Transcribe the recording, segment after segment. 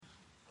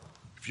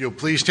If you'll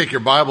please take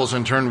your Bibles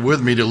and turn with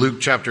me to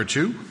Luke chapter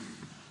 2.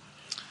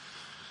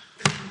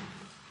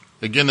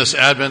 Again, this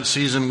Advent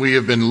season, we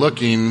have been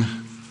looking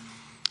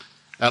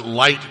at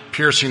light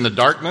piercing the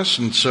darkness.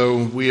 And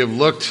so we have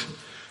looked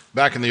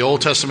back in the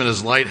Old Testament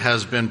as light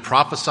has been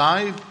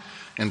prophesied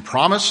and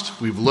promised.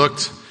 We've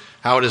looked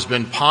how it has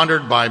been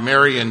pondered by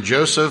Mary and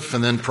Joseph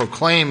and then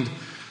proclaimed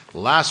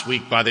last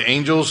week by the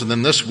angels. And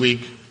then this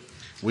week,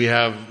 we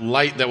have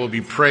light that will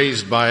be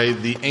praised by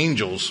the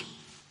angels.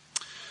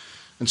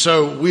 And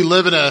so we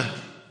live in a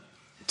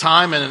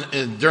time,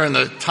 and during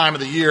the time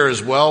of the year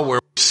as well, where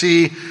we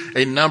see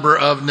a number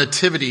of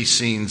nativity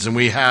scenes and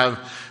we have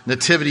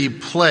nativity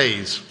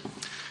plays.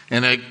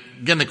 And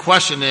again, the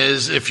question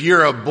is, if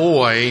you're a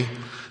boy,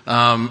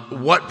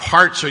 what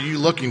parts are you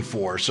looking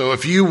for? So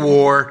if you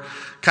wore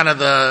kind of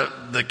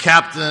the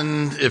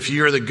captain, if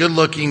you're the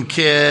good-looking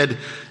kid,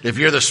 if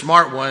you're the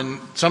smart one,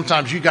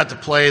 sometimes you got to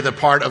play the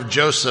part of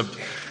Joseph,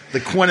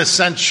 the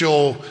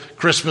quintessential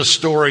Christmas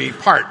story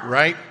part,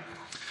 right?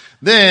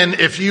 Then,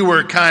 if you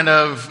were kind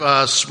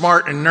of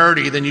smart and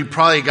nerdy, then you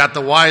probably got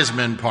the wise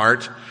men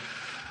part.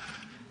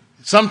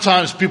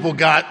 Sometimes people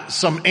got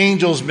some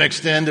angels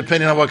mixed in,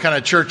 depending on what kind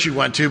of church you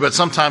went to, but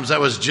sometimes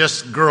that was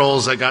just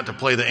girls that got to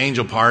play the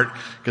angel part,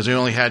 because we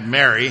only had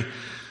Mary.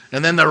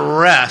 And then the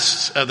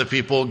rest of the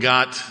people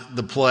got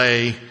to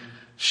play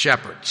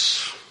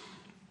shepherds.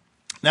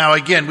 Now,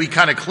 again, we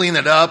kind of clean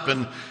it up,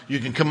 and you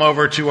can come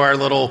over to our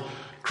little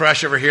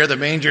crush over here, the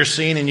manger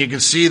scene, and you can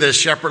see the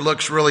shepherd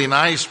looks really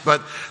nice,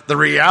 but the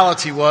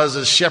reality was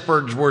that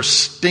shepherds were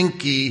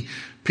stinky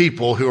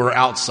people who were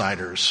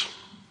outsiders.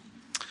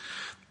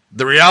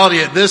 The reality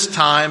at this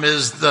time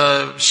is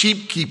the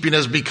sheep keeping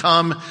has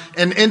become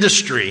an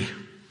industry.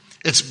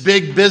 It's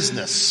big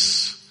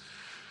business.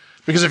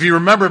 Because if you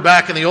remember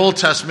back in the Old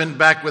Testament,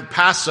 back with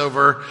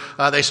Passover,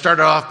 they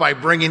started off by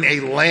bringing a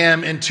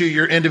lamb into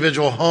your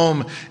individual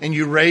home, and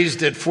you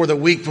raised it for the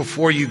week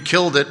before you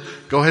killed it.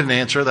 Go ahead and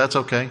answer, that's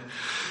okay.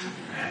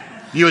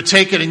 You would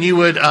take it and you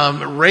would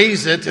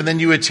raise it, and then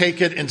you would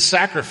take it and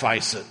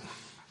sacrifice it.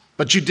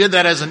 But you did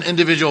that as an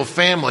individual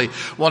family.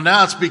 Well,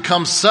 now it's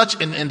become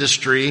such an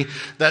industry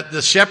that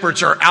the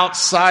shepherds are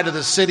outside of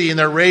the city and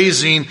they're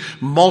raising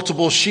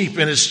multiple sheep.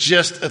 And it's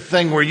just a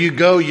thing where you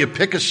go, you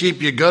pick a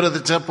sheep, you go to the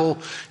temple,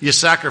 you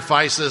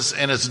sacrifice this,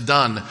 and it's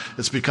done.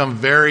 It's become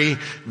very,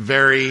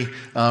 very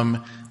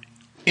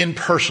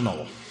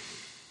impersonal.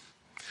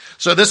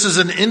 So this is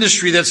an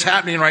industry that's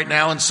happening right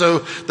now. And so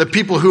the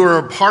people who are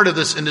a part of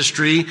this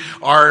industry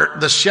are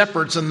the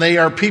shepherds, and they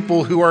are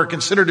people who are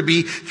considered to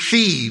be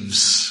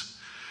thieves.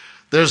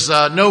 There's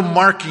no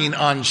marking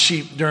on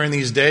sheep during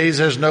these days.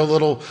 There's no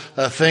little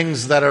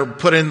things that are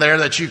put in there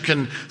that you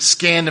can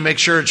scan to make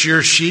sure it's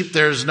your sheep.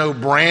 There's no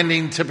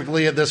branding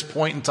typically at this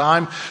point in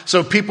time.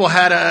 So people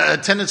had a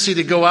tendency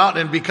to go out,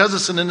 and because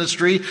it's an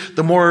industry,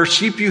 the more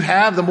sheep you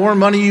have, the more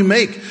money you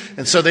make.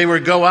 And so they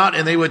would go out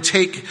and they would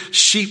take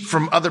sheep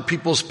from other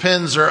people's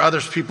pens or other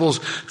people's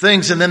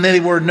things, and then they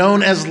were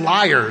known as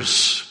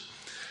liars.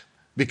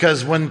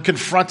 Because when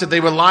confronted, they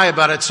would lie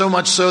about it, so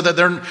much so that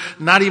they're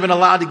not even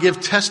allowed to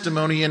give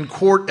testimony in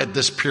court at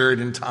this period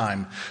in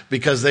time,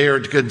 because they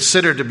are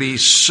considered to be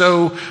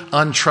so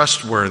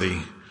untrustworthy.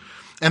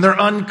 And they're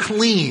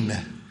unclean.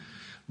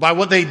 By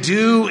what they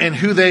do and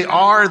who they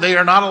are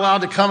not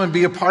allowed to come and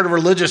be a part of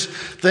religious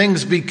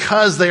things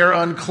because they are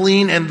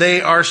unclean and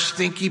they are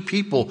stinky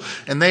people.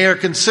 And they are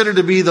considered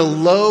to be the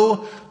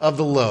low of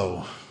the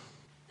low.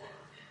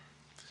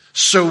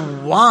 So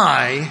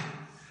why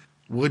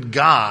would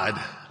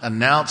God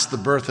announce the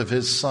birth of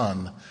his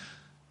son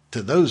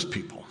to those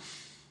people?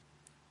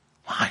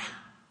 Why?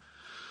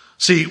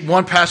 See,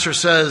 one pastor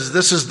says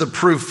this is the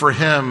proof for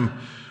him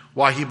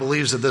why he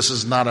believes that this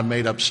is not a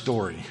made-up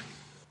story.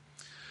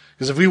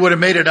 Because if we would have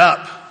made it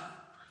up,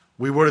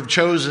 we would have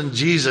chosen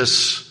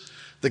Jesus,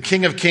 the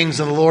King of Kings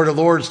and the Lord of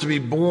Lords, to be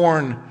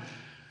born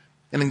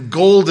in a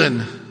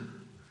golden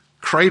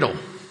cradle,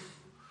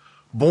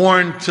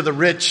 born to the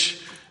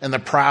rich and the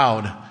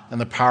proud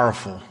and the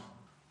powerful.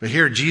 But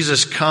here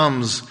Jesus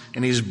comes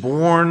and he's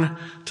born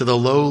to the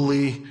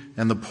lowly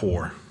and the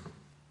poor.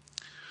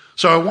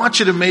 So I want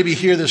you to maybe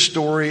hear this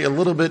story a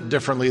little bit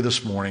differently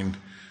this morning.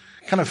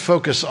 Kind of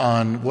focus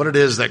on what it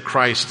is that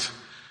Christ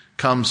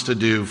comes to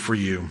do for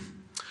you.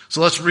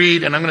 So let's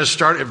read, and I'm going to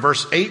start at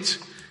verse 8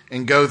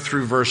 and go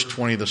through verse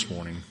 20 this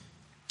morning.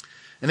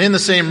 And in the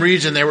same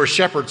region there were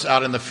shepherds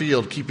out in the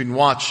field, keeping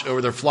watch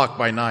over their flock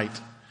by night.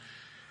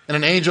 And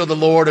an angel of the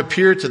Lord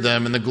appeared to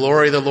them, and the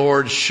glory of the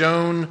Lord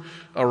shone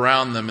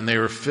around them, and they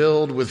were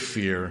filled with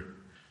fear.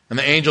 And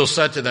the angel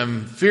said to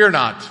them, "Fear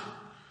not,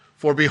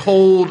 for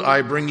behold,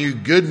 I bring you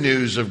good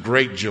news of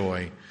great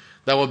joy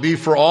that will be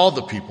for all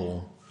the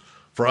people.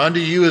 For unto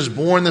you is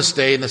born this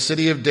day in the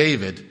city of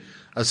David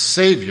a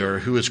Savior,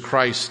 who is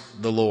Christ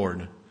the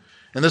Lord.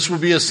 And this will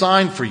be a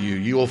sign for you.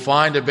 You will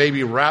find a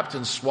baby wrapped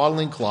in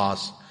swaddling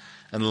cloths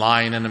and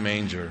lying in a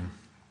manger."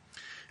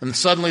 And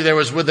suddenly there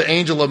was with the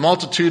angel a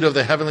multitude of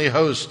the heavenly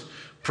host,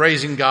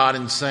 praising God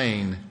and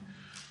saying,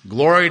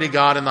 "Glory to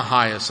God in the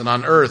highest, and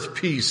on earth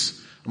peace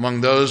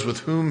among those with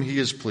whom he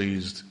is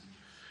pleased."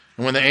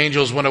 And when the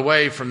angels went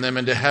away from them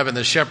into heaven,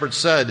 the shepherds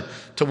said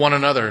to one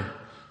another,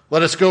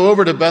 "Let us go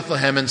over to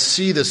Bethlehem and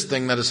see this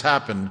thing that has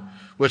happened,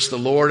 which the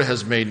Lord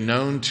has made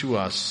known to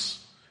us."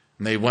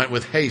 And they went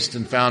with haste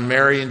and found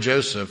Mary and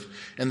Joseph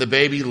and the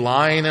baby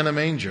lying in a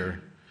manger.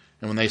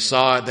 And when they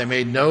saw it, they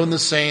made known the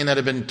saying that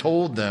had been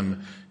told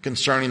them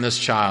concerning this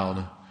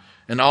child.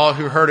 And all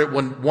who heard it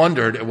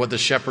wondered at what the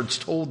shepherds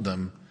told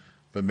them.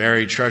 But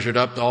Mary treasured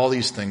up all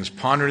these things,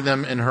 pondered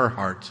them in her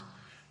heart.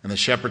 And the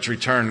shepherds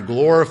returned,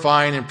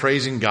 glorifying and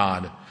praising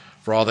God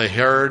for all they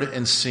heard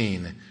and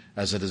seen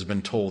as it has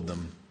been told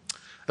them.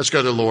 Let's go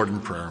to the Lord in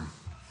prayer.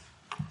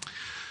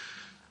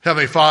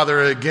 Heavenly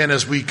Father, again,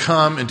 as we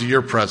come into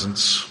your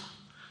presence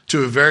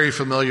to a very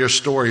familiar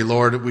story,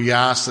 Lord, we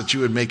ask that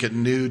you would make it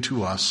new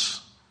to us.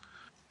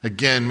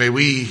 Again, may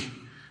we,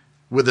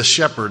 with the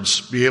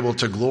shepherds, be able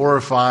to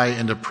glorify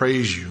and to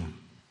praise you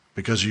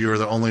because you are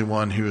the only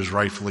one who is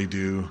rightfully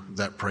due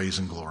that praise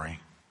and glory.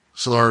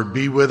 So, Lord,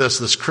 be with us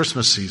this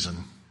Christmas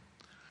season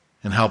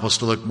and help us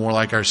to look more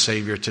like our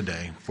Savior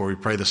today. For we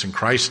pray this in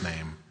Christ's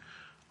name.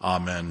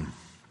 Amen.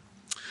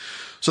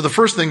 So the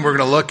first thing we're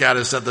going to look at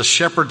is that the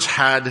shepherds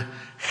had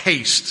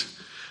haste.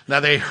 Now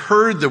they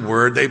heard the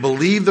word, they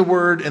believed the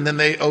word, and then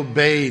they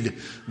obeyed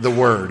the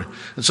word.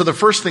 And so the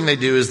first thing they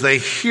do is they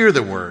hear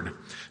the word.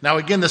 Now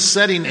again, the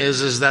setting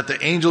is that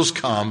the angels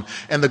come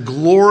and the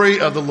glory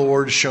of the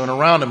Lord is shown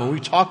around them. And we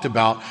talked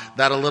about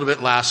that a little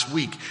bit last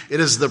week. It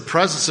is the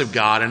presence of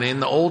God. And in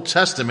the Old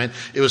Testament,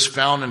 it was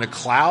found in a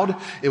cloud.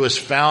 It was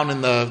found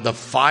in the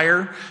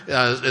fire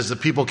as the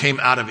people came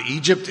out of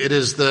Egypt. It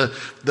is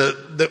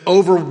the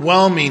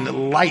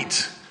overwhelming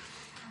light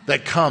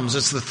that comes.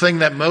 It's the thing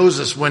that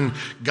Moses, when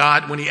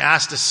he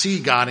asked to see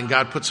God and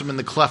God puts him in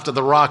the cleft of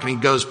the rock and he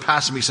goes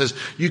past him, he says,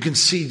 "You can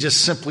see just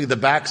simply the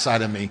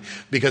backside of me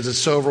because it's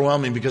so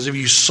overwhelming. Because if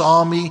you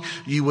saw me,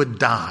 you would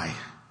die."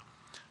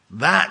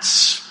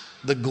 That's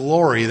the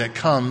glory that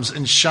comes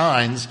and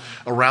shines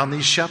around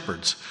these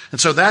shepherds.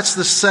 And so that's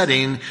the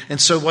setting. And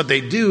so what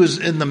they do is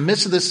in the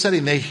midst of this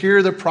setting, they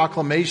hear the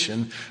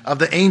proclamation of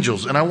the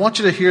angels. And I want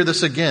you to hear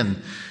this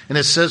again. And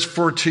it says,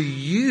 "For to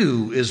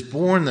you is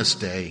born this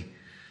day,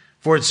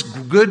 for it's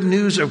good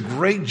news of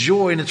great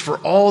joy, and it's for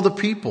all the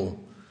people.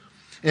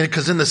 And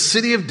because in the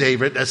city of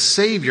David, a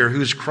Savior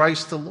who's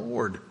Christ the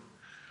Lord."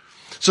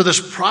 So this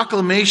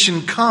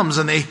proclamation comes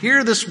and they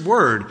hear this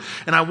word.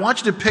 And I want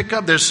you to pick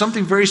up, there's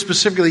something very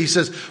specific. He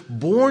says,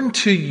 "Born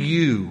to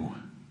you."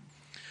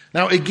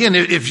 Now again,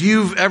 if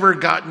you've ever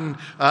gotten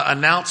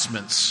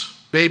announcements,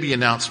 baby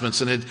announcements,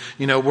 and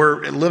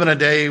we're living a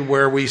day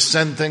where we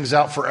send things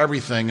out for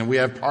everything and we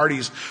have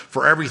parties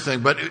for everything.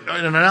 But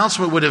an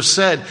announcement would have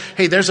said,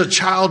 "Hey, there's a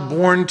child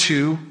born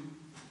to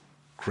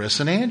Chris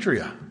and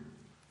Andrea.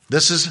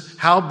 This is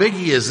how big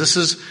he is. This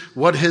is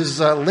what his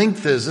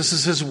length is. This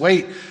is his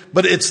weight."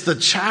 But it's the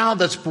child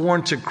that's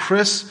born to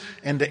Chris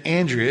and to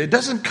Andrea. It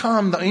doesn't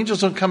come, the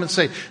angels don't come and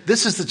say,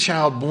 "This is the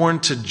child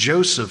born to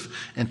Joseph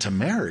and to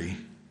Mary."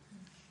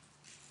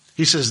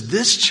 He says,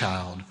 "This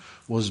child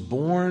was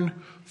born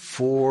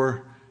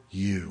for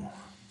you."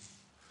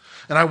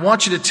 And I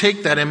want you to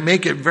take that and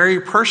make it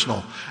very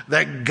personal.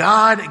 That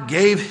God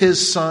gave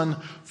his son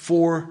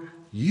for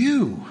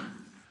you.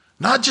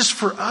 Not just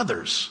for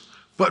others,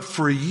 but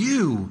for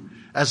you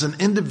as an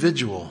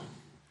individual.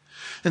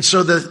 And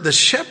so the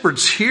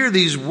shepherds hear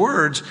these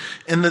words.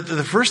 And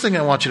the first thing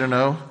I want you to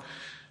know,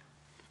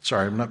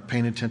 sorry, I'm not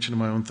paying attention to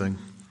my own thing.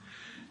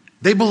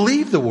 They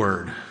believe the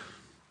word.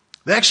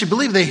 They actually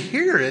believe, they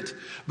hear it,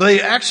 but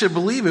they actually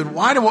believe it.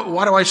 Why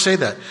do I say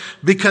that?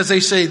 Because they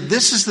say,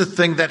 this is the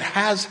thing that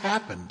has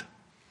happened.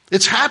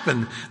 It's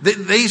happened.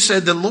 They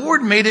said, the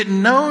Lord made it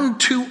known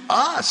to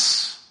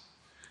us.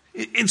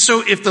 And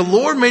so if the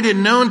Lord made it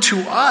known to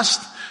us,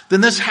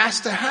 then this has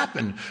to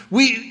happen.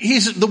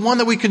 He's the one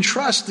that we can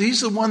trust.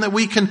 He's the one that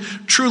we can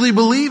truly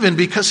believe in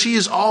because he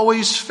is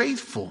always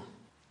faithful.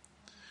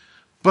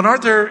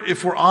 But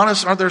if we're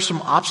honest, aren't there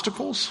some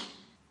obstacles?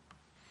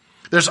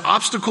 There's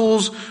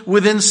obstacles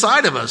within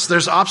inside of us.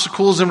 There's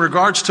obstacles in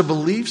regards to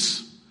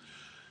beliefs.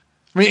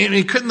 I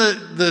mean, couldn't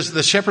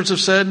the shepherds have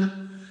said,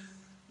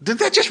 "Did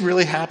that just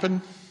really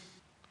happen?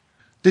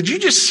 Did you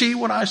just see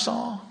what I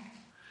saw?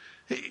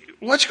 Hey,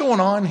 what's going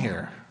on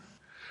here?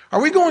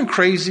 Are we going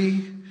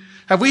crazy?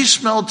 Have we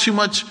smelled too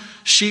much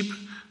sheep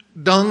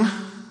dung?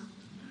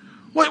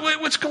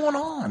 What's going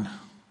on?"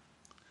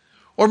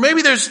 Or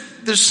maybe there's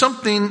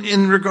something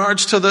in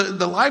regards to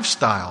the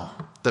lifestyle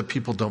that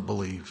people don't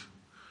believe.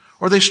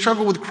 Or they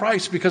struggle with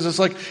Christ because it's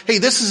like, hey,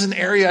 this is an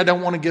area I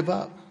don't want to give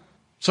up.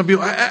 Some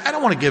people, I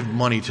don't want to give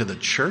money to the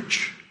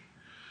church.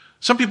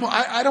 Some people,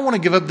 I don't want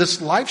to give up this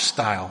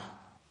lifestyle.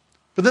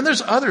 But then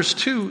there's others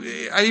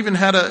too. I even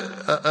had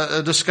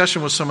a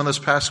discussion with someone this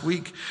past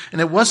week,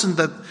 and it wasn't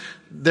that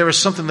there was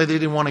something that they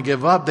didn't want to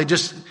give up. They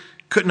just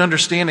couldn't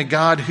understand a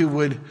God who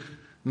would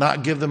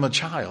not give them a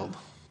child.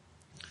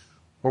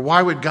 Or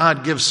why would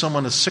God give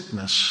someone a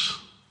sickness?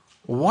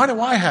 Well, why do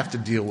I have to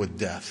deal with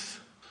death?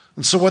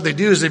 And so what they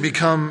do is they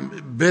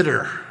become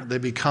bitter.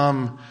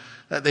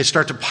 They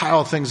start to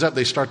pile things up.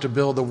 They start to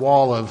build a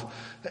wall of,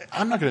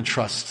 I'm not going to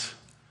trust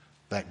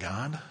that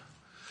God?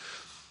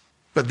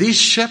 But these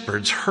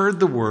shepherds heard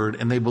the word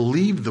and they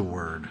believed the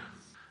word.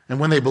 And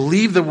when they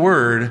believed the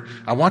word,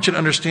 I want you to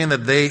understand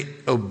that they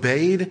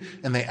obeyed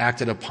and they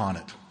acted upon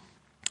it.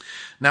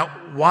 Now,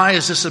 why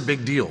is this a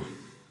big deal?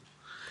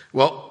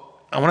 Well,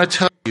 I want to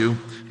tell you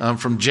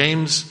from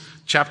James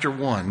chapter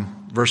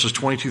 1, verses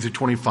 22 through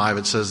 25,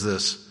 it says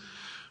this: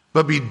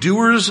 "But be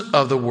doers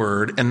of the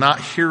word and not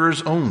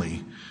hearers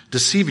only,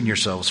 deceiving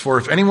yourselves. For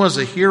if anyone is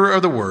a hearer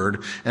of the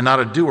word and not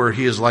a doer,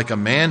 he is like a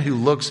man who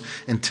looks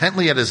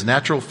intently at his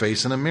natural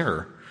face in a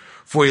mirror.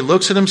 For he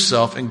looks at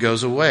himself and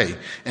goes away,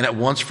 and at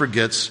once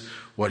forgets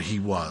what he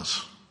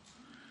was.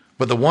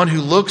 But the one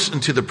who looks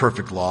into the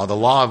perfect law, the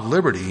law of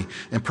liberty,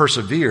 and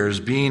perseveres,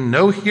 being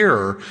no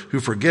hearer who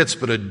forgets,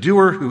 but a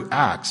doer who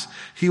acts,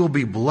 he will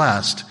be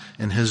blessed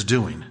in his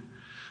doing."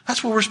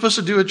 That's what we're supposed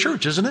to do at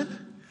church, isn't it?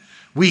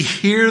 We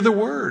hear the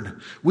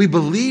word, we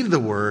believe the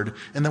word,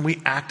 and then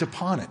we act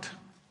upon it.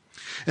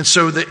 And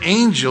so the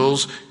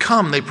angels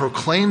come, they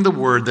proclaim the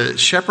word, the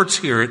shepherds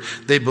hear it,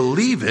 they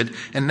believe it,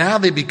 and now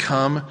they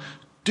become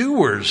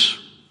doers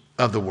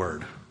of the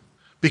word.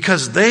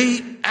 Because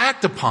they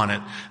act upon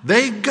it.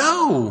 They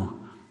go.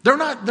 They're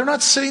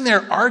not sitting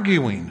there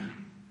arguing.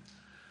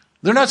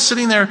 They're not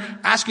sitting there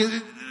asking,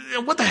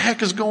 what the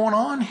heck is going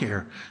on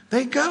here?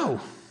 They go.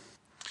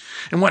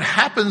 And what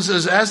happens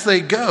is as they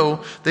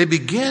go, they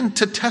begin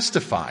to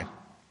testify.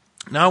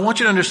 Now I want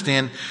you to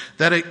understand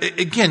that,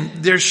 again,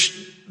 there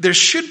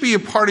should be a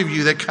part of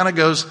you that kind of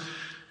goes,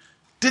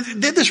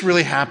 did this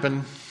really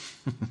happen?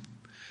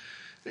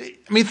 I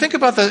mean, think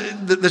about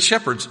the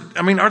shepherds.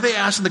 I mean, are they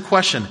asking the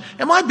question,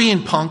 am I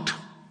being punked?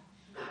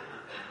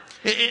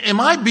 Am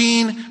I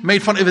being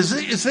made fun of?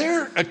 Is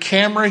there a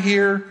camera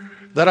here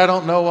that I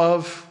don't know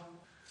of?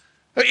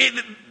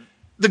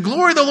 The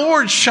glory of the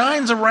Lord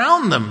shines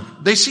around them.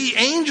 They see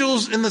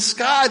angels in the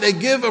sky. They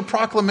give a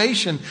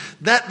proclamation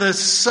that the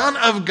Son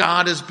of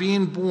God is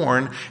being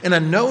born in a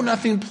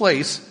know-nothing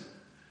place,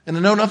 in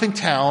a know-nothing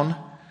town,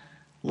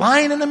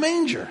 lying in a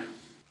manger.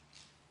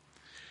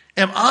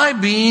 Am I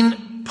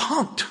being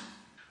punked?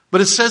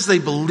 But it says they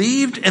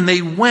believed and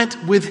they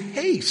went with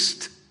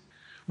haste.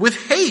 With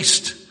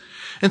haste.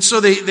 And so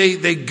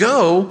they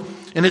go,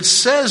 and it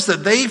says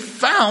that they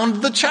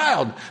found the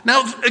child.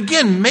 Now,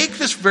 again, make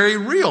this very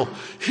real.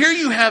 Here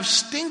you have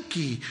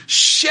stinky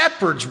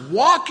shepherds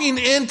walking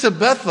into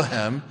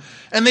Bethlehem,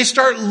 and they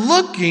start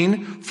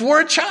looking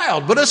for a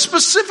child, but a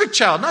specific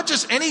child, not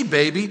just any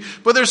baby,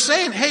 but they're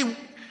saying, hey,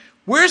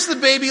 where's the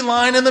baby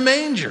lying in the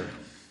manger?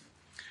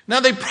 Now,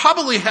 they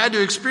probably had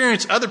to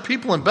experience other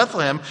people in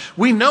Bethlehem.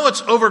 We know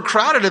it's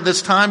overcrowded at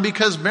this time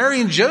because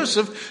Mary and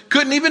Joseph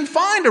couldn't even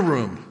find a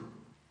room.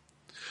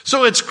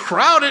 So it's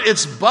crowded,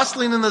 it's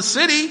bustling in the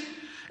city,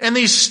 and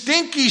these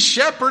stinky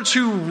shepherds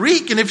who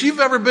reek. And if you've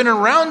ever been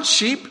around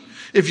sheep,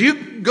 if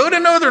you go to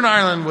Northern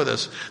Ireland with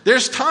us,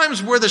 there's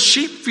times where the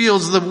sheep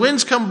fields, the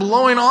winds come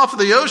blowing off of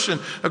the ocean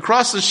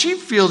across the sheep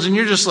fields, and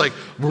you're just like,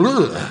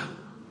 bleh.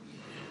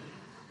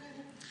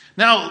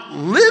 Now,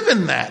 live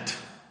in that.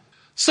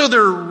 So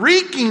they're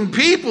reeking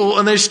people,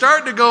 and they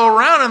start to go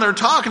around and they're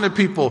talking to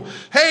people.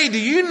 Hey, do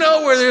you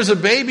know where there's a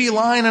baby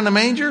lying in a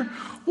manger?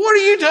 What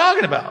are you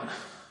talking about?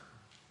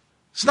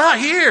 It's not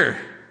here.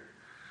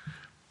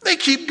 They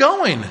keep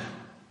going.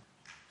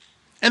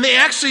 And they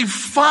actually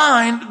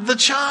find the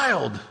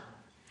child.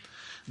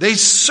 They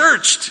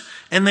searched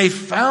and they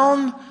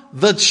found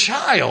the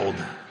child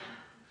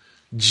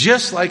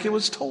just like it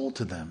was told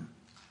to them.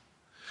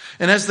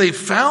 And as they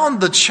found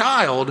the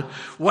child,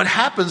 what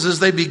happens is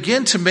they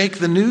begin to make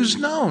the news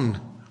known.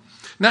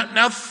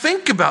 Now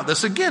think about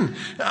this again.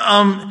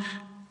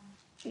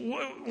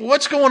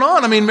 What's going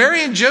on? I mean,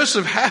 Mary and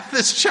Joseph have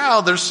this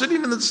child. They're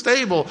sitting in the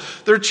stable.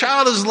 Their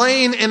child is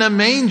laying in a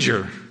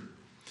manger.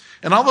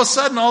 And all of a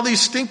sudden, all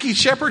these stinky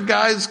shepherd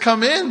guys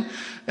come in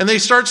and they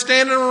start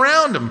standing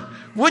around him.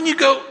 Wouldn't you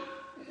go,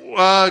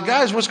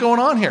 guys, what's going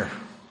on here?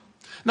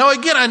 Now,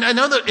 again, I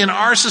know that in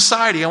our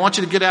society, I want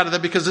you to get out of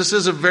that because this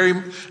is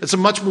it's a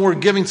much more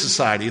giving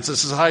society. It's a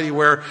society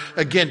where,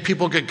 again,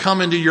 people could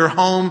come into your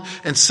home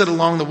and sit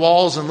along the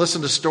walls and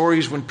listen to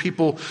stories when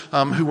people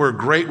who were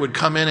great would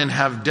come in and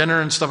have dinner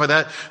and stuff like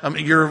that.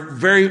 You're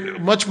very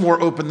much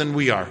more open than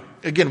we are.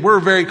 Again, we're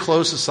a very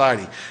closed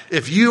society.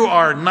 If you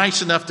are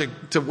nice enough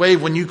to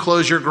wave when you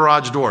close your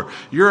garage door,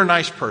 you're a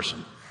nice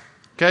person.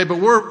 Okay,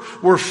 but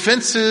we're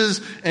fences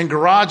and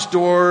garage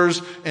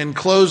doors and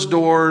closed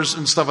doors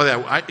and stuff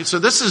like that. So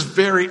this is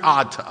very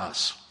odd to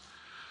us.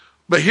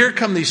 But here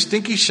come these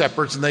stinky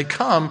shepherds, and they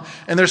come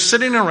and they're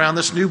sitting around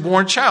this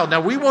newborn child.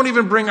 Now, we won't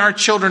even bring our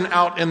children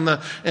out in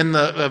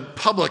the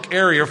public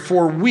area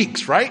for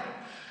weeks, right?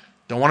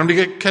 Don't want them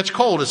to catch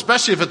cold,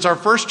 especially if it's our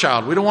first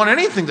child. We don't want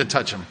anything to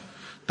touch them.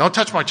 Don't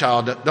touch my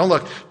child. Don't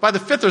look. By the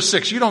 5th or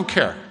 6th, you don't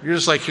care. You're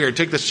just like, here,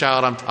 take this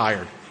child. I'm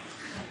tired.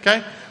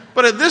 Okay?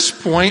 But at this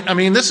point, I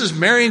mean, this is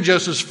Mary and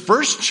Joseph's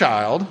first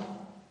child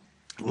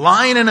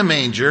lying in a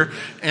manger.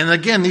 And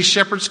again, these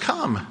shepherds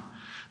come.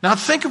 Now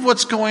think of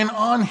what's going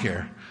on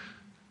here.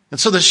 And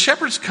so the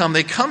shepherds come,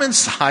 they come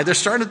inside, they're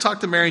starting to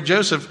talk to Mary and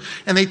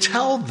Joseph, and they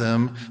tell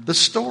them the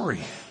story.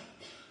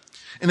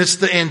 And it's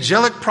the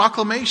angelic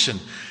proclamation.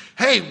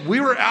 Hey, we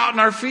were out in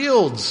our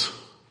fields,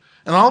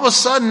 and all of a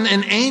sudden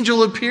an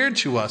angel appeared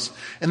to us.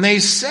 And they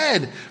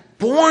said,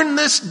 born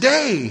this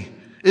day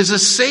is a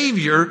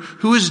Savior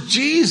who is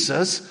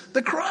Jesus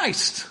the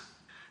Christ.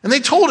 And they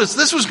told us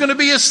this was going to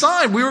be a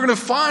sign. We were going to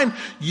find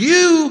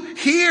you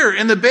here,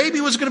 and the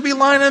baby was going to be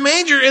lying in a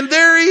manger. And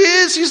there he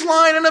is. He's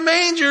lying in a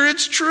manger.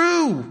 It's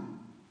true.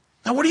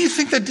 Now, what do you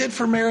think that did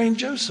for Mary and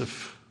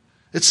Joseph?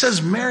 It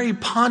says Mary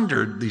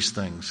pondered these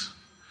things.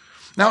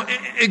 Now,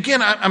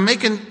 again, I'm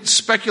making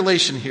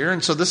speculation here,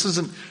 and so this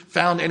isn't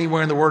found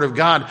anywhere in the Word of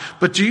God.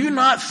 But do you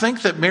not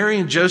think that Mary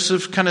and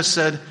Joseph kind of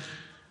said,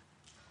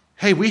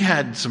 hey, we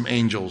had some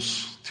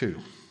angels too?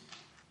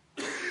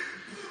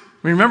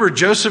 Remember,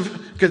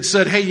 Joseph could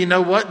said, hey, you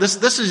know what?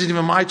 This isn't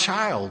even my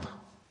child.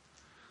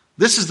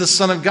 This is the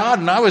Son of God,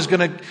 and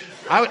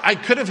I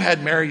could have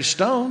had Mary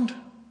stoned.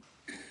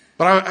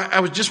 But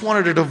I just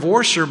wanted to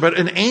divorce her. But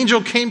an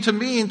angel came to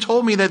me and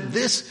told me that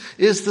this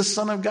is the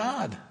Son of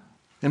God.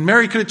 And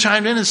Mary could have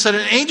chimed in and said,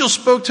 an angel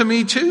spoke to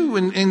me too.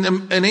 And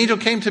an angel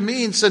came to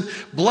me and said,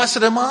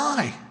 blessed am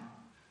I.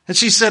 And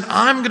she said,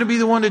 I'm going to be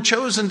the one that's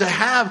chosen to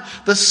have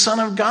the Son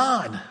of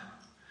God.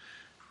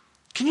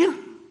 Can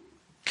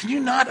you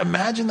not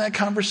imagine that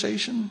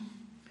conversation?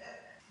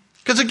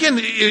 Because again,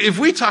 if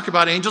we talk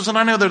about angels, and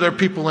I know that there are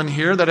people in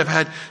here that have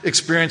had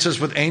experiences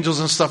with angels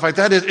and stuff like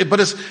that, but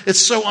it's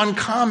so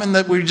uncommon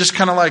that we're just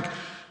kind of like,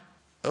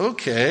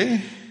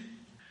 okay,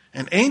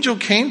 an angel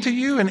came to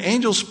you, an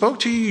angel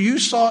spoke to you, you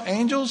saw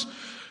angels?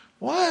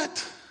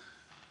 What?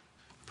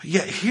 But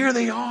yet here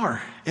they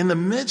are in the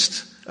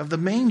midst of the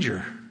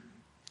manger,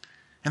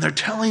 and they're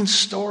telling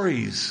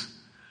stories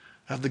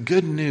of the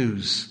good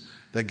news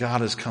that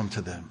God has come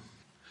to them.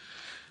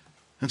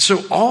 And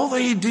so all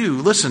they do,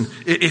 listen,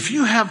 if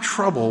you have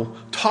trouble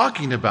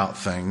talking about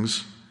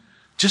things,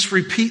 just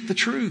repeat the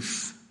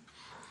truth.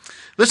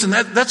 Listen,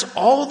 that's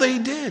all they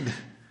did.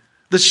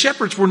 The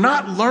shepherds were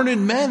not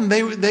learned men.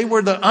 They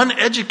were the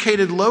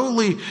uneducated,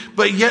 lowly,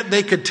 but yet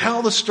they could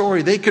tell the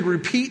story. They could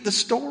repeat the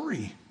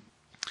story.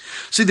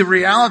 See, the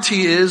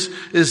reality is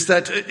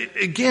that,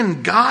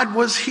 again, God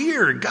was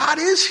here. God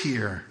is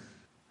here.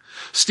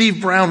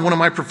 Steve Brown, one of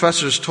my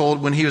professors,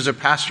 told when he was a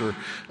pastor,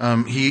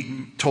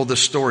 he told this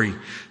story.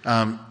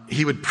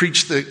 He would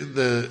preach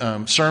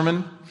the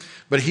sermon,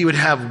 but he would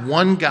have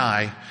one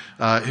guy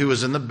who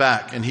was in the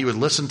back, and he would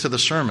listen to the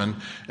sermon,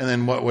 and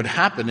then what would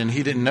happen, and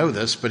he didn't know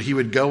this, but he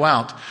would go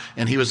out,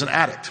 and he was an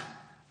addict.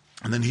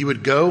 And then he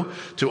would go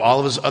to all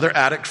of his other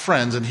addict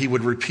friends, and he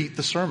would repeat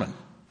the sermon.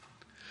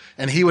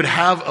 And he would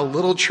have a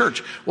little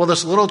church. Well,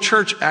 this little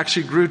church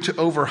actually grew to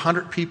over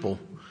 100 people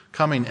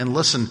coming and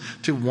listen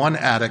to one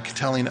addict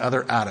telling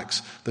other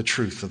addicts the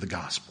truth of the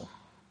gospel.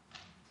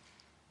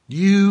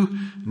 You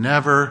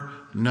never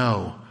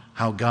know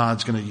how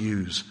God's going to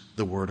use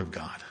the Word of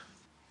God.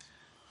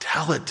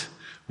 Tell it.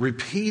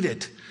 Repeat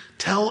it.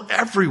 Tell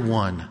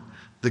everyone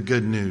the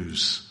good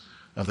news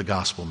of the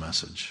gospel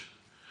message.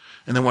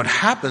 And then what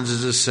happens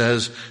is it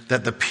says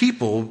that the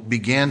people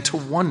began to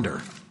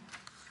wonder.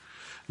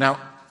 Now,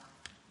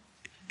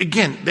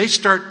 again, they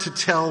start to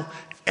tell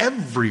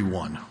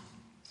everyone.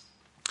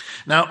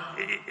 Now,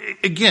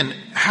 again,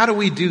 how do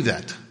we do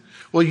that?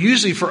 Well,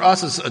 usually for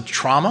us it's a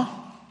trauma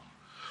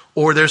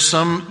or there's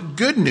some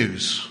good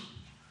news,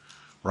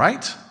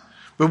 right?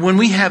 But when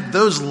we have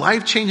those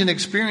life-changing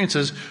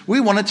experiences, we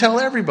want to tell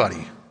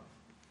everybody.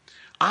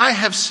 I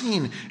have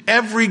seen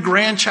every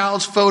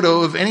grandchild's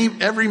photo of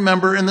every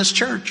member in this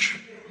church.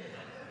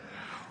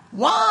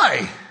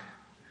 Why?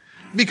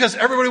 Because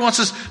everybody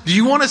wants us, do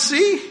you want to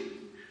see?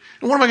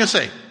 And what am I going to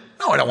say?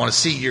 No, I don't want to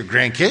see your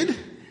grandkid.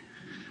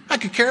 I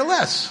could care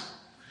less.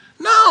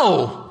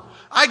 No,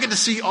 I get to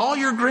see all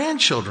your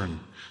grandchildren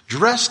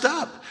dressed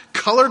up,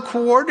 color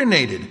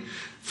coordinated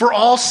for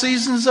all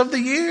seasons of the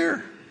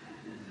year.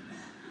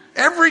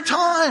 Every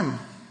time.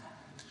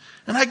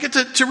 And I get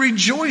to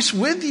rejoice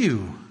with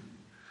you.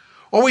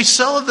 Or we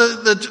sell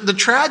the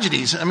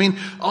tragedies. I mean,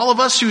 all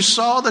of us who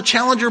saw the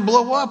Challenger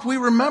blow up, we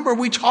remember,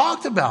 we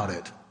talked about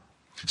it.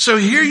 So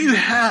here you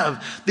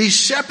have these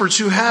shepherds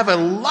who have a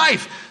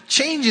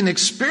life-changing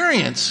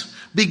experience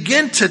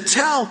begin to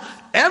tell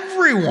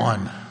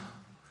everyone.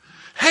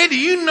 Hey, do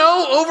you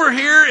know over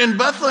here in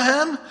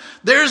Bethlehem,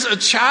 there's a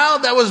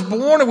child that was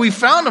born and we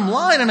found him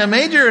lying in a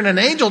manger and an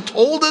angel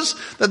told us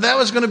that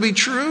was going to be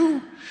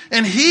true?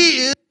 And he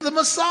is the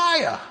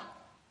Messiah.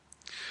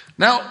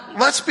 Now,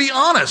 let's be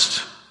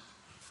honest.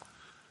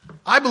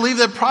 I believe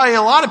that probably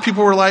a lot of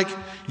people were like,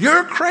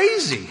 you're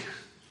crazy.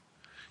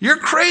 You're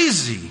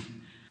crazy.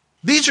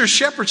 These are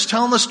shepherds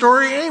telling the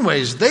story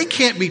anyways. They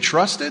can't be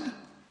trusted.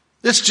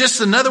 It's just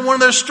another one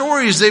of their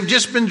stories. They've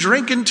just been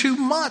drinking too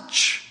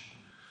much.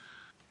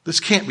 This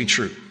can't be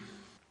true.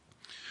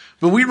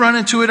 But we run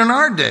into it in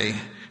our day.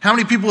 How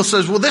many people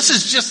says, well, this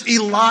is just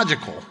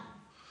illogical.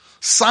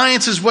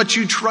 Science is what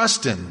you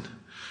trust in.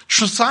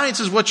 Science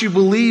is what you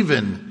believe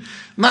in.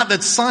 Not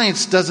that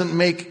science doesn't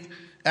make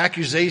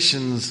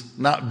accusations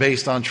not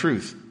based on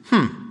truth.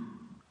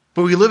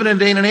 But we live in a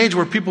day and an age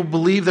where people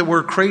believe that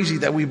we're crazy,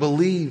 that we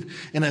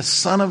believe in a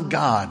Son of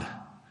God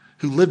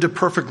who lived a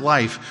perfect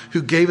life,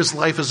 who gave his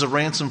life as a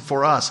ransom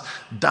for us,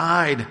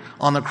 died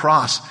on the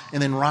cross,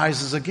 and then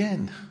rises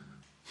again.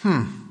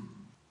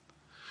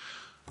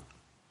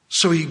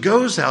 So he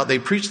goes out, they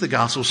preach the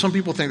gospel. Some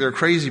people think they're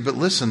crazy, but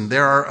listen,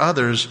 there are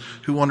others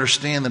who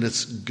understand that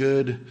it's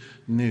good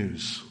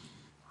news.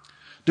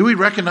 Do we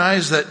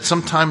recognize that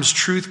sometimes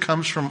truth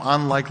comes from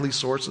unlikely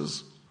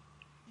sources?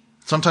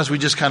 Sometimes we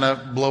just kind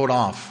of blow it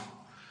off.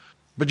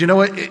 But you know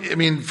what? I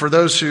mean, for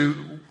those who,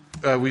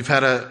 we've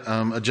had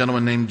a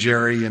gentleman named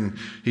Jerry, and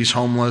he's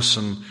homeless,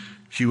 and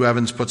Hugh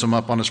Evans puts him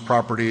up on his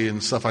property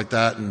and stuff like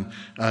that. And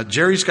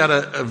Jerry's got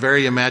a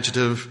very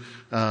imaginative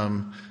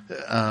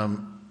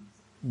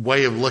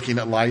way of looking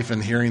at life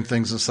and hearing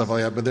things and stuff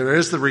like that. But there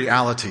is the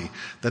reality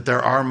that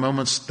there are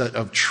moments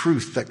of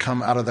truth that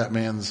come out of that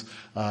man's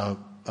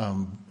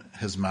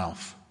his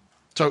mouth.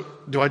 So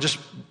do I just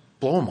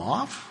blow him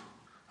off?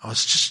 Oh,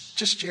 it's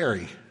just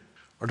Jerry.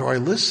 Or do I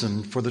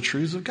listen for the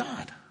truths of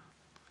God?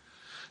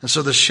 And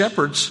so the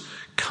shepherds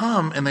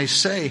come and they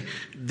say,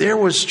 there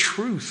was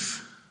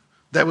truth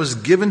that was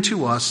given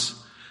to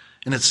us,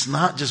 and it's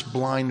not just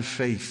blind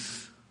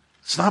faith.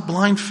 It's not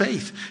blind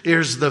faith.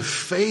 There's the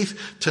faith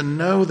to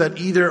know that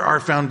either our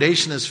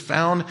foundation is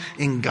found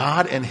in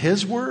God and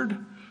his word,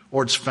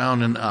 or it's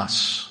found in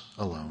us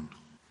alone.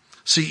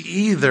 See,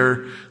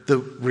 either the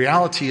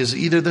reality is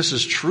either this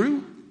is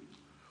true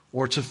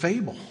or it's a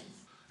fable.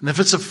 And if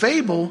it's a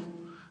fable,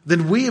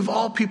 then we of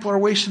all people are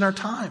wasting our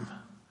time.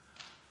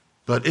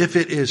 But if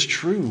it is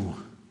true,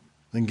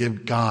 then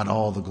give God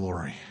all the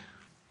glory.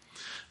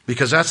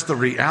 Because that's the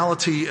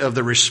reality of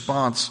the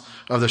response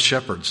of the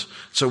shepherds.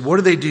 So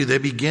what do? They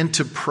begin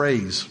to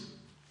praise.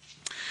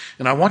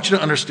 And I want you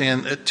to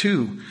understand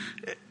too,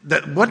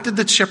 that what did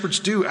the shepherds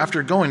do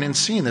after going and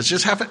seeing this?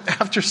 Just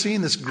after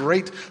seeing this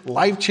great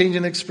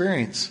life-changing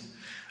experience,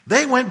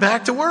 they went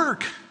back to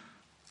work.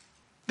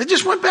 They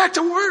just went back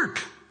to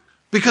work.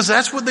 Because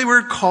that's what they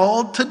were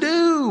called to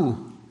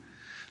do.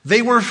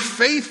 They were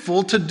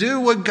faithful to do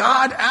what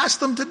God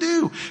asked them to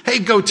do. Hey,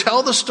 go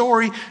tell the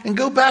story and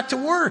go back to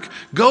work.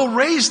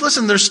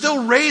 Listen, they're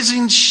still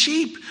raising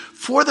sheep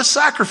for the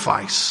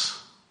sacrifice.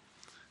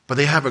 But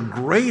they have a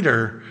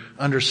greater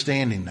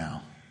understanding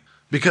now.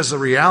 Because the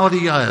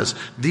reality is,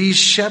 these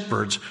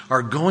shepherds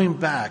are going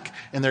back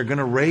and they're going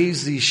to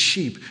raise these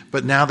sheep,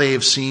 but now they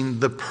have seen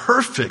the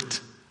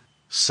perfect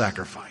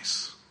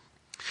sacrifice.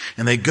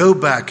 And they go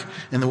back,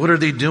 and what are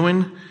they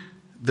doing?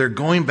 They're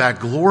going back,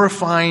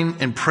 glorifying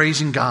and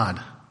praising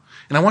God.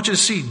 And I want you to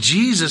see,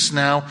 Jesus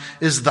now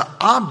is the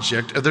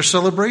object of their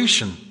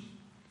celebration.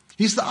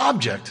 He's the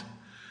object.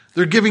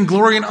 They're giving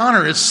glory and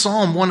honor. It's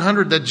Psalm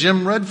 100 that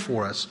Jim read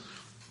for us.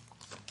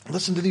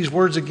 Listen to these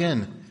words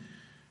again.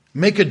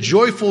 Make a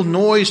joyful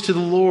noise to the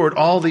Lord,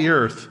 all the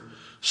earth.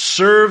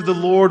 Serve the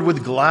Lord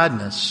with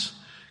gladness.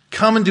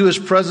 Come into his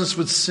presence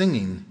with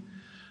singing.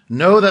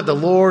 Know that the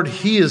Lord,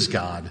 he is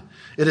God.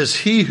 It is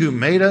he who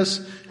made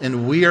us,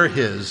 and we are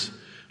his.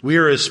 We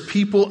are his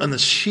people and the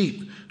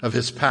sheep of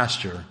his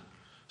pasture.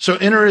 So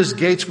enter his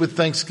gates with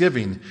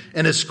thanksgiving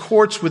and his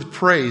courts with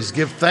praise.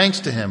 Give thanks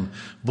to him.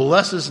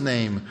 Bless his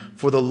name,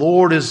 for the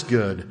Lord is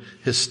good.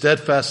 His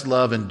steadfast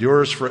love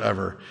endures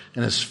forever,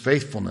 and his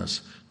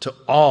faithfulness to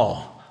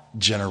all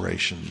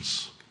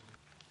generations.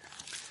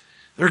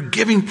 They're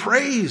giving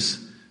praise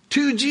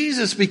to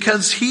Jesus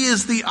because he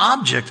is the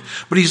object,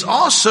 but he's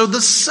also the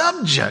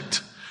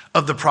subject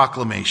of the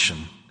proclamation.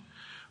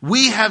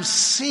 We have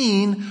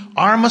seen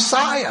our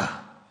Messiah.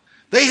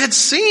 They had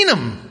seen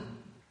him.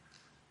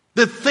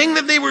 The thing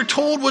that they were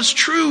told was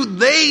true.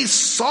 They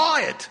saw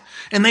it.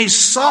 And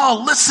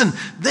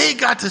they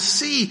got to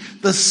see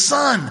the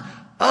Son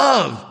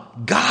of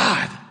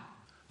God.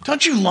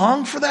 Don't you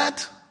long for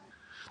that?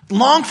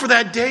 Long for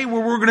that day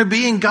where we're going to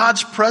be in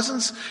God's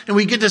presence and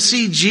we get to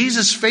see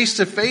Jesus face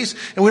to face,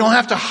 and we don't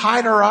have to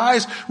hide our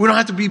eyes. We don't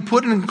have to be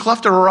put in a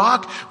cleft of a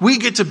rock. We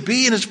get to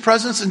be in his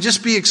presence and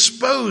just be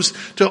exposed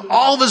to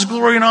all of his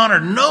glory and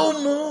honor.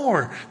 No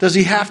more does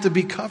he have to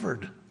be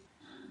covered.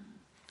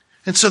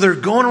 And so they're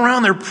going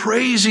around, they're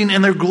praising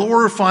and they're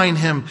glorifying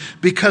him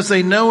because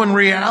they know in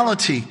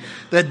reality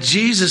that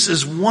Jesus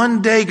is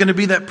one day going to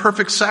be that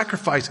perfect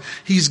sacrifice.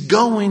 He's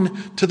going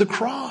to the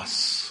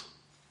cross.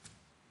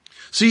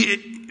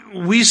 See,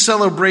 we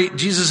celebrate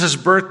Jesus'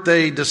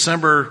 birthday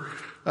December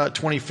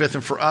 25th,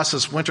 and for us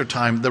it's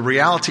wintertime. The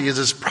reality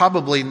is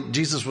probably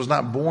Jesus was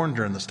not born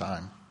during this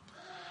time.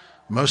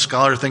 Most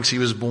scholars think he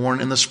was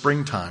born in the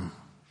springtime.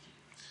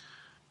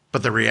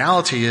 But the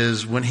reality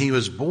is when he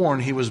was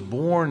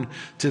born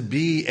to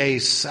be a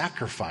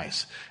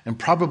sacrifice, and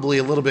probably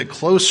a little bit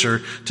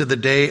closer to the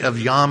day of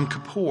Yom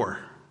Kippur.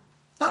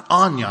 Not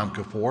on Yom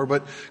Kippur,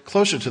 but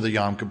closer to the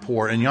Yom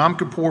Kippur. And Yom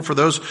Kippur, for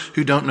those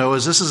who don't know,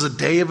 this is a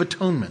day of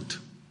atonement.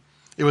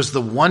 It was the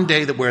one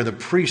day that where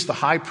the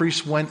high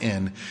priest went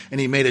in, and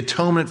he made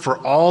atonement for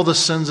all the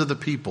sins of the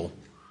people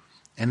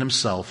and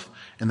himself.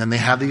 And then they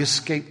have the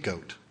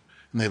scapegoat.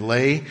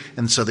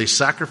 And so they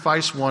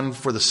sacrifice one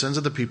for the sins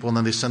of the people, and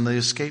then they send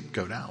the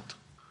scapegoat out.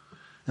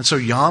 And so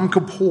Yom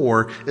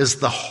Kippur is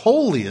the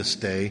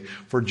holiest day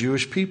for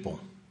Jewish people.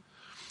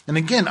 And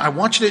again, I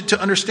want you to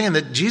understand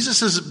that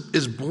Jesus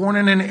is born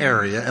in an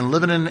area and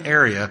living in an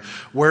area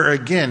where,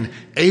 again,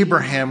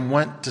 Abraham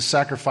went to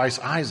sacrifice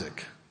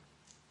Isaac.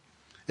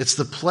 It's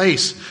the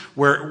place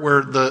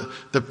where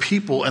the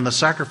people and the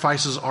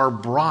sacrifices are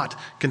brought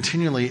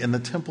continually in the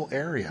temple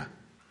area.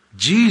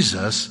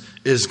 Jesus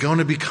is going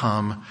to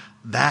become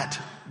that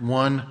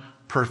one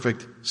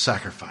perfect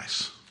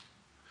sacrifice.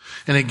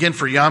 And again,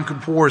 for Yom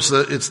Kippur,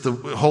 it's the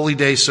holy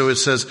day. So it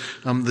says,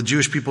 the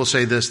Jewish people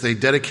say this: they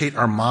dedicate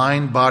our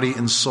mind, body,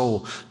 and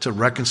soul to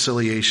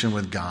reconciliation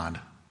with God,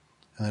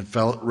 and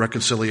then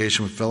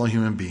reconciliation with fellow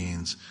human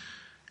beings,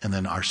 and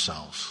then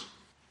ourselves.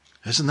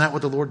 Isn't that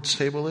what the Lord's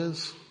table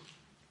is?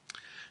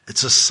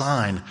 It's a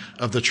sign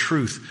of the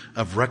truth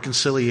of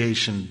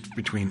reconciliation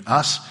between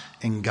us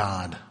and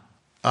God,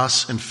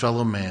 us and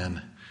fellow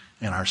man,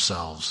 and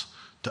ourselves,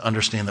 to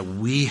understand that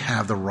we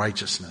have the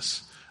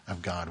righteousness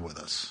of God with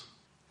us.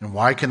 And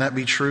why can that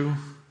be true?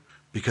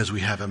 Because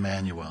we have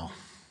Emmanuel,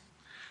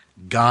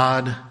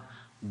 God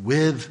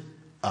with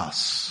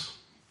us.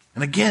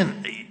 And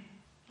again,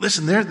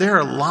 listen, there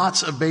are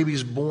lots of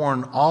babies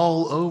born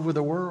all over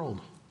the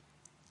world.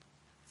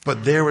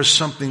 But there was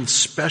something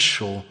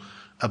special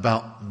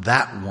about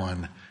that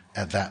one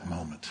at that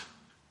moment,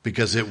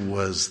 because it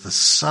was the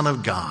Son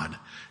of God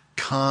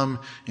come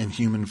in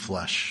human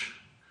flesh.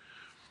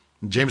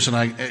 James and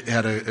I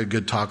had a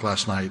good talk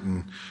last night,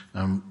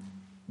 and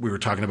we were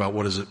talking about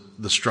what is it,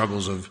 the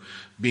struggles of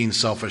being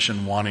selfish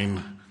and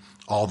wanting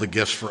all the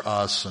gifts for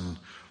us, and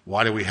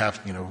why do we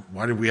have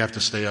to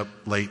stay up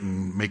late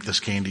and make this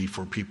candy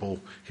for people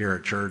here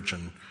at church,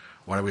 and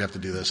why do we have to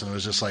do this? And it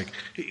was just like,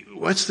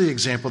 what's the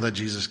example that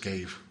Jesus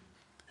gave?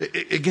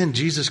 Again,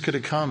 Jesus could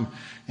have come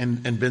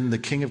and been the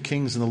King of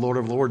Kings and the Lord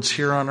of Lords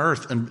here on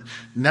earth and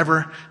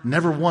never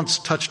once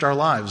touched our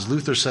lives.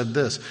 Luther said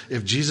this: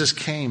 if Jesus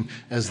came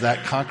as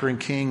that conquering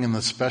king in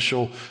the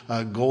special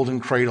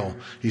golden cradle,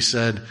 he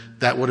said,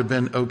 that would have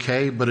been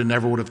okay, but it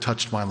never would have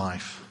touched my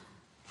life.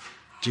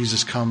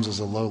 Jesus comes as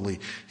a lowly.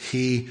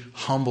 He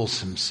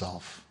humbles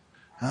himself.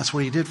 And that's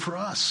what he did for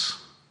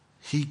us.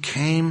 He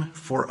came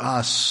for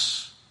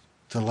us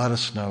to let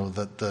us know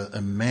that the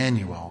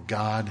Emmanuel,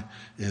 God,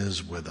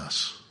 is with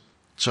us.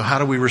 So how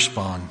do we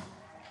respond?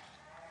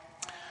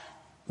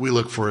 We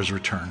look for his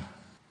return.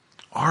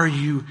 Are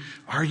you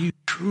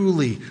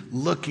truly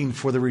looking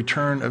for the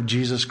return of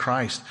Jesus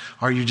Christ?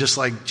 Are you just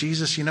like,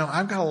 Jesus,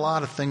 I've got a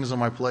lot of things on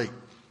my plate.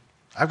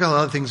 I've got a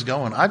lot of things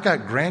going. I've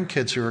got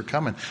grandkids who are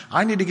coming.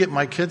 I need to get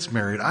my kids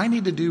married. I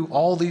need to do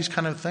all these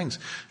kind of things.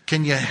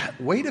 Can you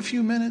wait a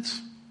few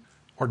minutes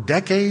or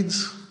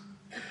decades?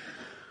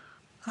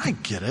 I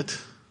get it.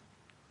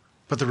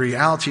 But the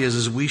reality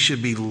is we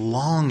should be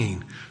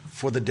longing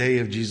for the day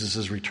of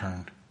Jesus'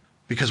 return.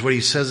 Because what he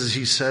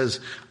says,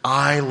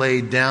 I lay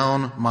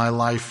down my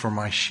life for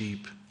my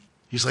sheep.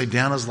 He's laid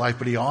down his life,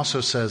 but he also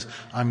says,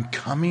 I'm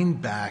coming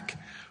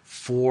back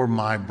for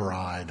my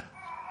bride.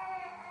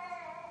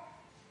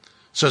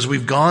 So as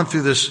we've gone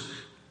through this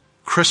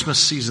Christmas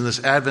season,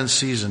 this Advent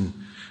season,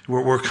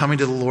 we're coming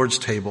to the Lord's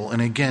table.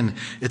 And again,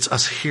 it's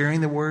us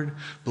hearing the word,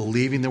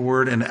 believing the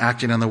word, and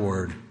acting on the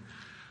word.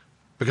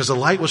 Because the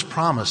light was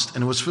promised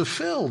and it was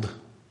fulfilled.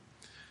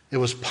 It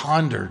was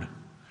pondered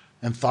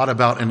and thought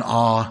about in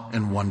awe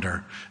and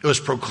wonder. It was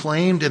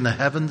proclaimed in the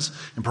heavens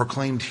and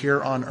proclaimed here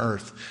on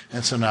earth.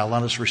 And so now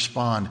let us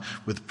respond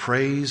with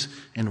praise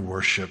and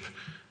worship,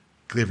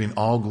 giving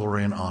all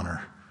glory and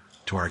honor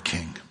to our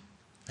King.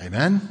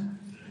 Amen?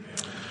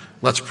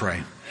 Let's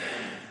pray.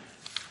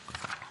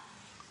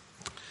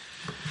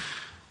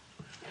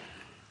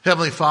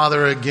 Heavenly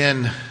Father,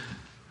 again,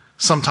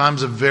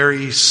 sometimes a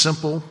very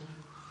simple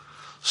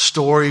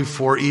story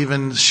for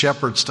even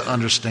shepherds to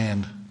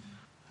understand.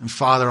 And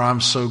Father,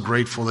 I'm so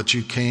grateful that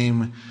you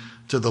came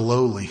to the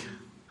lowly,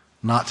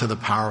 not to the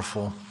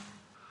powerful.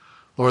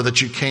 Lord,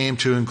 that you came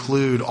to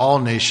include all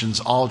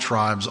nations, all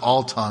tribes,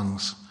 all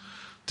tongues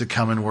to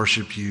come and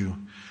worship you,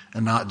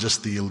 and not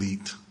just the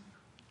elite.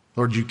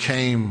 Lord, you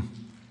came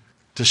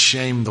to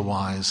shame the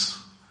wise,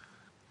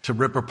 to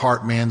rip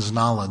apart man's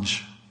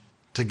knowledge,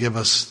 to give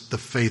us the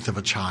faith of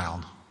a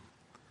child.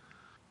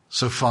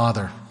 So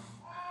Father,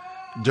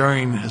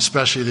 during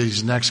especially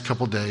these next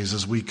couple days,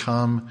 as we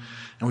come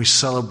and we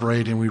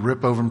celebrate and we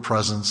rip open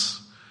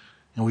presents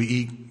and we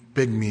eat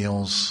big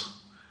meals,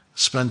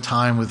 spend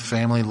time with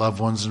family, loved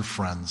ones, and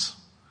friends,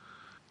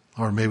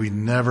 Lord, may we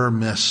never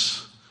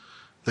miss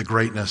the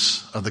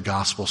greatness of the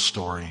gospel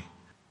story,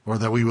 or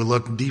that we would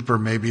look deeper,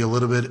 maybe a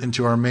little bit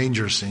into our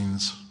manger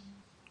scenes,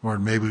 or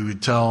maybe we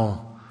would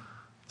tell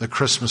the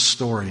Christmas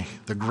story,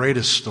 the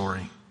greatest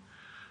story,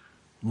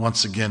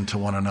 once again to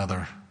one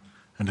another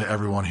and to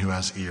everyone who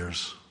has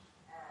ears.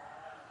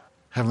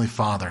 Heavenly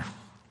Father,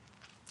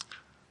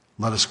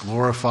 let us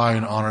glorify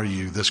and honor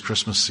you this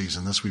Christmas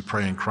season. This we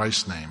pray in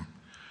Christ's name.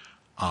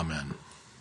 Amen.